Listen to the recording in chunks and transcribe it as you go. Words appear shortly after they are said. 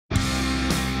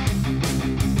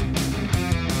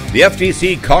The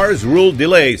FTC CARS Rule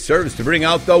Delay serves to bring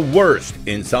out the worst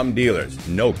in some dealers.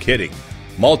 No kidding.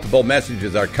 Multiple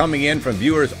messages are coming in from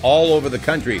viewers all over the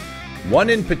country. One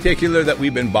in particular that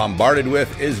we've been bombarded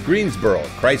with is Greensboro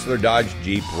Chrysler Dodge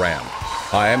Jeep Ram.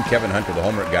 Hi, I'm Kevin Hunter, the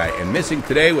Homework Guy, and missing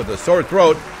today with a sore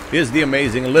throat is the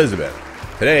amazing Elizabeth.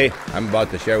 Today, I'm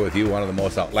about to share with you one of the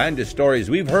most outlandish stories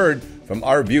we've heard from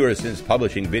our viewers since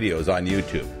publishing videos on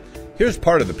YouTube. Here's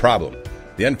part of the problem.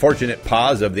 The unfortunate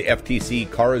pause of the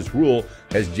FTC CARS rule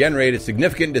has generated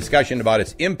significant discussion about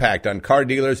its impact on car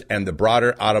dealers and the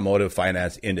broader automotive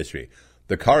finance industry.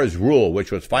 The CARS rule,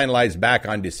 which was finalized back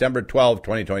on December 12,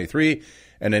 2023,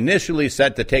 and initially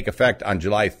set to take effect on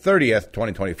July 30th,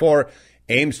 2024,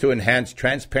 aims to enhance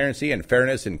transparency and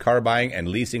fairness in car buying and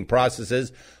leasing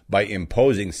processes by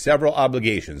imposing several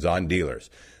obligations on dealers.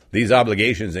 These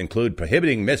obligations include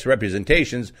prohibiting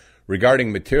misrepresentations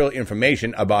regarding material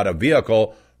information about a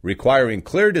vehicle, requiring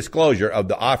clear disclosure of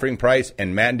the offering price,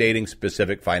 and mandating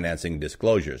specific financing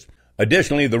disclosures.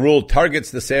 Additionally, the rule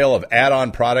targets the sale of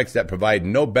add-on products that provide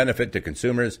no benefit to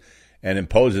consumers and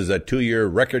imposes a 2-year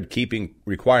record-keeping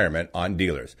requirement on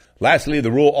dealers. Lastly,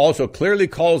 the rule also clearly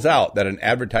calls out that an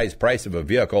advertised price of a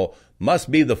vehicle must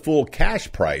be the full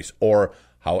cash price or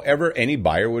however any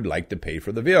buyer would like to pay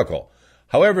for the vehicle.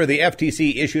 However, the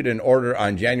FTC issued an order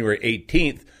on January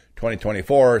 18th,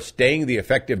 2024, staying the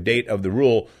effective date of the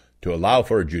rule to allow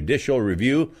for judicial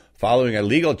review following a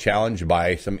legal challenge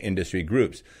by some industry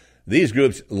groups. These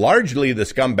groups, largely the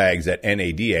scumbags at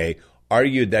NADA,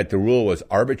 argued that the rule was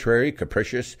arbitrary,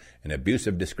 capricious, and abuse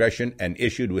of discretion and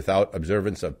issued without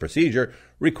observance of procedure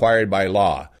required by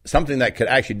law, something that could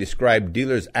actually describe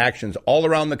dealers' actions all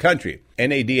around the country.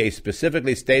 NADA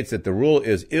specifically states that the rule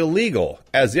is illegal,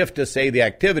 as if to say the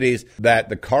activities that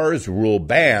the CARS rule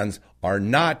bans are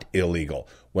not illegal,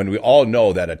 when we all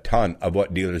know that a ton of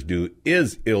what dealers do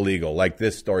is illegal, like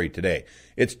this story today.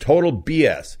 It's total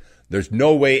BS. There's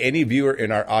no way any viewer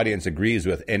in our audience agrees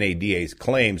with NADA's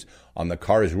claims on the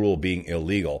CARS rule being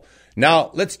illegal.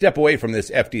 Now, let's step away from this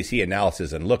FTC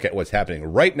analysis and look at what's happening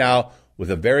right now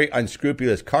with a very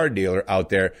unscrupulous car dealer out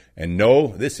there. And no,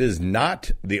 this is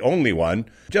not the only one.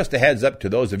 Just a heads up to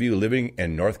those of you living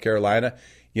in North Carolina,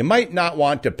 you might not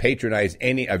want to patronize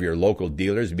any of your local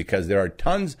dealers because there are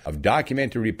tons of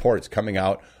documented reports coming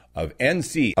out of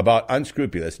NC about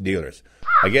unscrupulous dealers.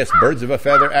 I guess birds of a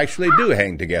feather actually do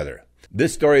hang together.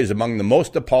 This story is among the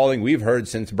most appalling we've heard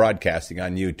since broadcasting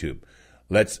on YouTube.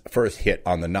 Let's first hit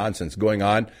on the nonsense going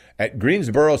on at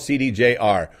Greensboro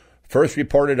CDJR. First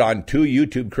reported on 2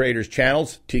 YouTube creators'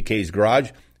 channels, TK's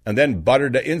Garage, and then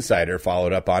Buttered the Insider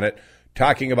followed up on it,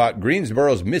 talking about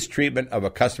Greensboro's mistreatment of a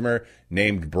customer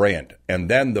named Bryant, and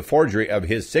then the forgery of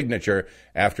his signature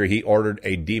after he ordered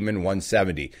a Demon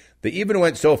 170. They even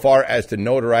went so far as to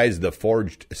notarize the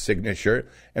forged signature,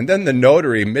 and then the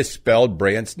notary misspelled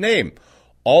Bryant's name.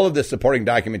 All of the supporting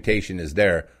documentation is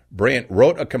there. Bryant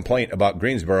wrote a complaint about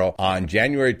Greensboro on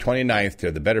January 29th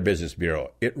to the Better Business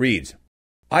Bureau. It reads,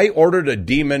 "I ordered a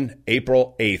Demon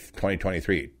April 8th,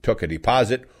 2023, took a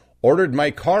deposit, ordered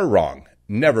my car wrong,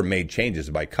 never made changes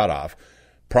by cutoff,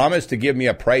 promised to give me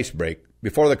a price break.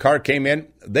 Before the car came in,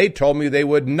 they told me they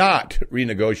would not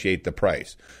renegotiate the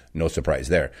price." No surprise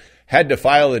there. "Had to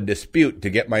file a dispute to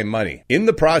get my money. In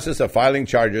the process of filing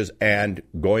charges and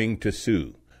going to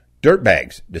sue."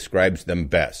 Dirtbags describes them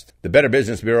best. The Better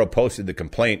Business Bureau posted the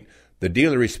complaint. The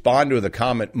dealer responded with a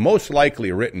comment most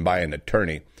likely written by an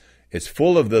attorney. It's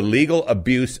full of the legal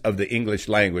abuse of the English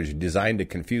language designed to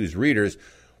confuse readers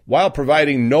while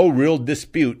providing no real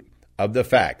dispute of the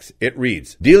facts. It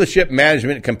reads, "Dealership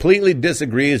management completely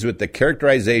disagrees with the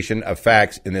characterization of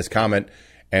facts in this comment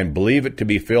and believe it to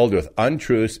be filled with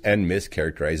untruths and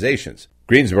mischaracterizations.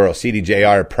 Greensboro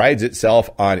CDJR prides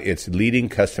itself on its leading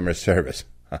customer service."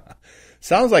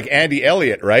 Sounds like Andy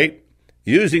Elliott, right?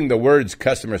 Using the words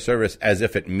customer service as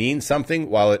if it means something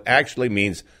while it actually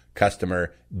means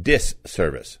customer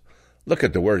disservice. Look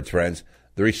at the words, friends.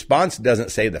 The response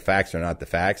doesn't say the facts are not the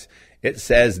facts. It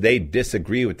says they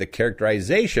disagree with the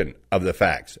characterization of the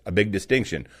facts, a big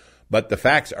distinction. But the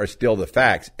facts are still the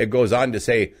facts. It goes on to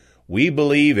say, "We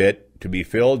believe it to be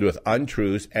filled with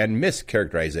untruths and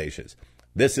mischaracterizations."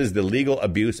 This is the legal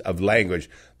abuse of language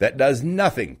that does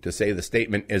nothing to say the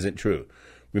statement isn't true.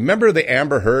 Remember the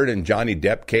Amber Heard and Johnny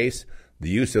Depp case? The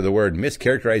use of the word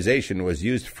mischaracterization was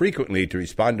used frequently to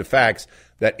respond to facts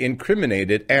that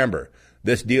incriminated Amber.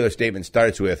 This dealer statement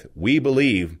starts with, "We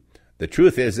believe." The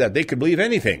truth is that they could believe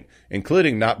anything,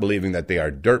 including not believing that they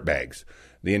are dirtbags.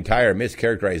 The entire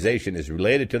mischaracterization is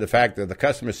related to the fact that the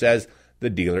customer says the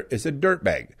dealer is a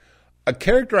dirtbag. A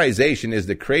characterization is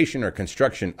the creation or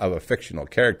construction of a fictional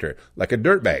character, like a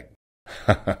dirtbag.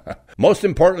 Most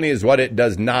importantly is what it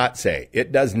does not say.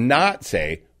 It does not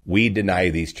say, we deny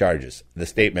these charges. The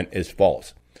statement is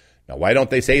false. Now, why don't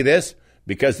they say this?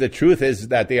 Because the truth is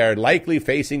that they are likely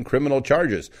facing criminal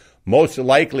charges. Most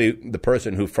likely the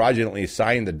person who fraudulently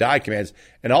signed the documents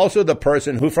and also the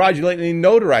person who fraudulently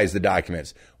notarized the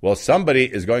documents. Well, somebody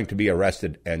is going to be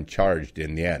arrested and charged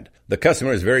in the end. The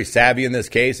customer is very savvy in this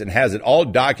case and has it all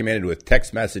documented with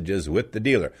text messages with the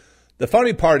dealer. The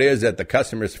funny part is that the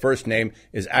customer's first name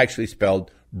is actually spelled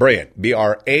Bryant,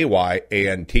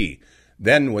 B-R-A-Y-A-N-T.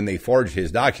 Then when they forged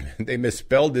his document, they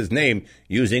misspelled his name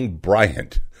using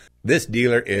Bryant. This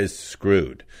dealer is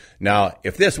screwed. Now,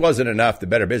 if this wasn't enough, the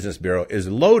Better Business Bureau is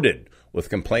loaded with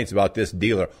complaints about this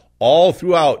dealer all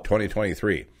throughout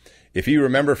 2023. If you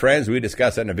remember, friends, we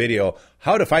discussed in a video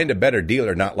how to find a better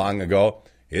dealer not long ago.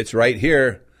 It's right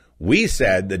here. We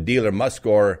said the dealer must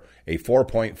score a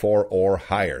 4.4 or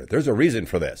higher. There's a reason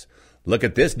for this. Look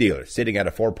at this dealer sitting at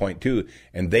a 4.2,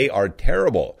 and they are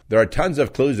terrible. There are tons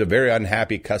of clues of very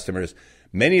unhappy customers.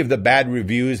 Many of the bad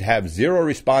reviews have zero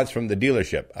response from the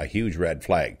dealership, a huge red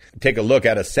flag. Take a look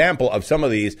at a sample of some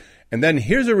of these, and then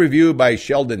here's a review by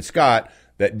Sheldon Scott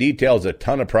that details a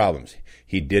ton of problems.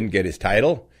 He didn't get his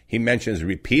title. He mentions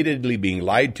repeatedly being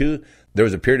lied to. There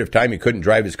was a period of time he couldn't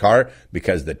drive his car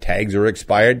because the tags were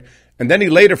expired. And then he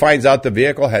later finds out the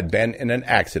vehicle had been in an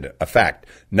accident, a fact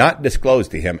not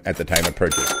disclosed to him at the time of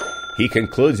purchase. He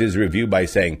concludes his review by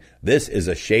saying, "This is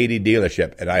a shady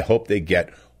dealership, and I hope they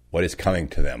get what is coming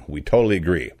to them." We totally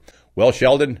agree. Well,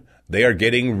 Sheldon, they are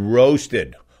getting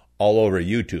roasted all over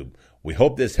YouTube. We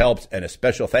hope this helps, and a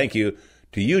special thank you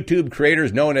to YouTube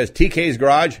creators known as TK's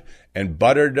Garage and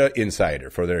Buttered Insider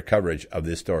for their coverage of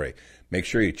this story. Make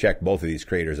sure you check both of these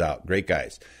creators out. Great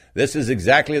guys. This is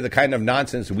exactly the kind of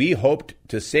nonsense we hoped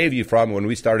to save you from when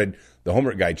we started the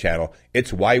Homework Guy channel.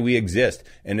 It's why we exist,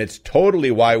 and it's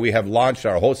totally why we have launched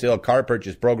our wholesale car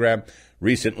purchase program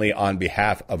recently on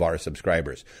behalf of our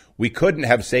subscribers. We couldn't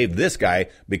have saved this guy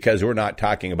because we're not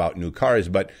talking about new cars,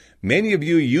 but many of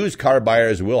you used car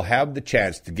buyers will have the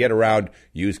chance to get around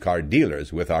used car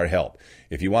dealers with our help.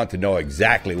 If you want to know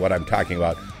exactly what I'm talking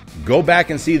about, go back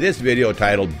and see this video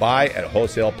titled Buy at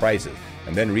Wholesale Prices,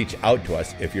 and then reach out to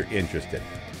us if you're interested.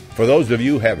 For those of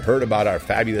you who have heard about our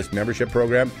fabulous membership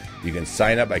program, you can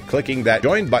sign up by clicking that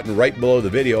join button right below the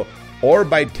video or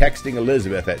by texting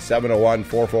Elizabeth at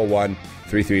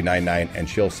 701-441-3399 and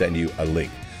she'll send you a link.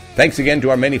 Thanks again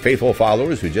to our many faithful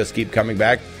followers who just keep coming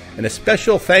back, and a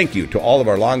special thank you to all of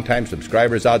our longtime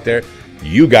subscribers out there.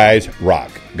 You guys rock.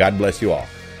 God bless you all.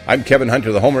 I'm Kevin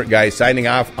Hunter, the Homework Guy, signing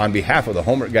off on behalf of the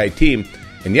Homework Guy team.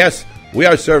 And yes, we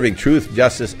are serving truth,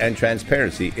 justice, and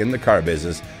transparency in the car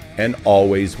business, and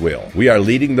always will. We are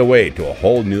leading the way to a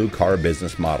whole new car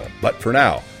business model. But for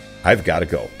now, I've got to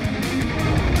go.